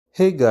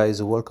Hey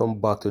guys,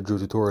 welcome back to Drew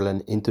Tutorial,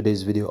 and in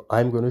today's video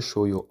I'm going to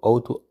show you how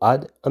to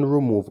add and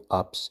remove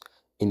apps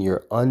in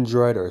your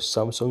Android or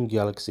Samsung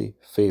Galaxy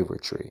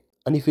favorite tree.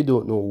 And if you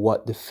don't know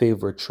what the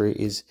favorite tree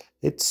is,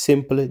 it's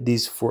simply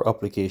these four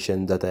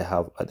applications that I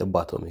have at the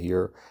bottom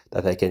here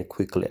that I can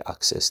quickly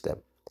access them.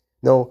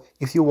 Now,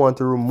 if you want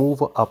to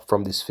remove an app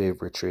from this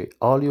favorite tree,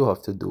 all you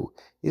have to do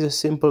is a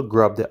simple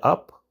grab the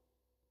app,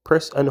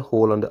 press and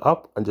hold on the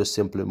app, and just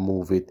simply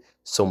move it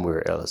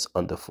somewhere else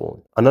on the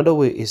phone. Another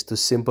way is to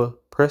simple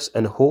press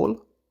and hold,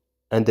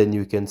 and then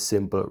you can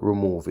simply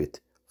remove it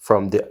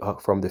from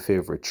the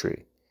favorite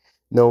tree.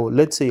 Now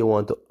let's say you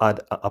want to add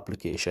an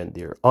application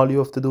there. All you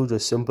have to do is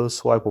just simple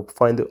swipe up,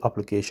 find the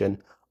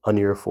application on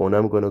your phone.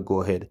 I'm going to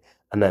go ahead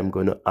and I'm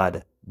going to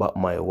add back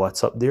my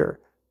WhatsApp there.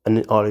 And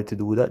in order to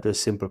do that,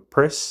 just simple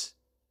press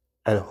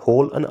and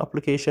hold an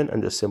application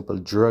and just simple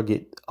drag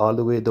it all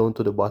the way down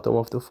to the bottom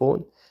of the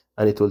phone,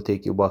 and it will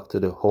take you back to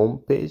the home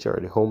page or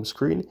the home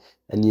screen,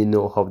 and you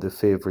now have the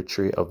favorite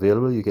tree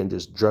available. You can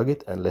just drag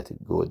it and let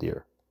it go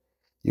there.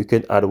 You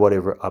can add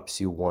whatever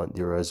apps you want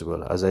there as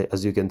well.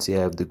 As you can see,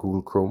 I have the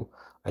Google Chrome.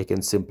 I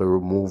can simply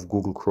remove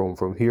Google Chrome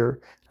from here,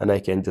 and I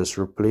can just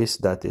replace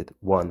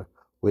one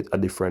with a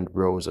different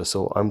browser.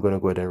 So I'm going to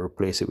go ahead and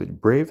replace it with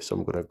Brave. So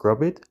I'm going to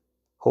grab it,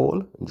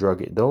 hold,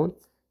 drag it down,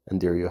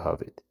 and there you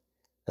have it.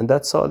 And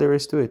that's all there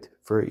is to it.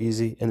 Very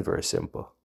easy and very simple.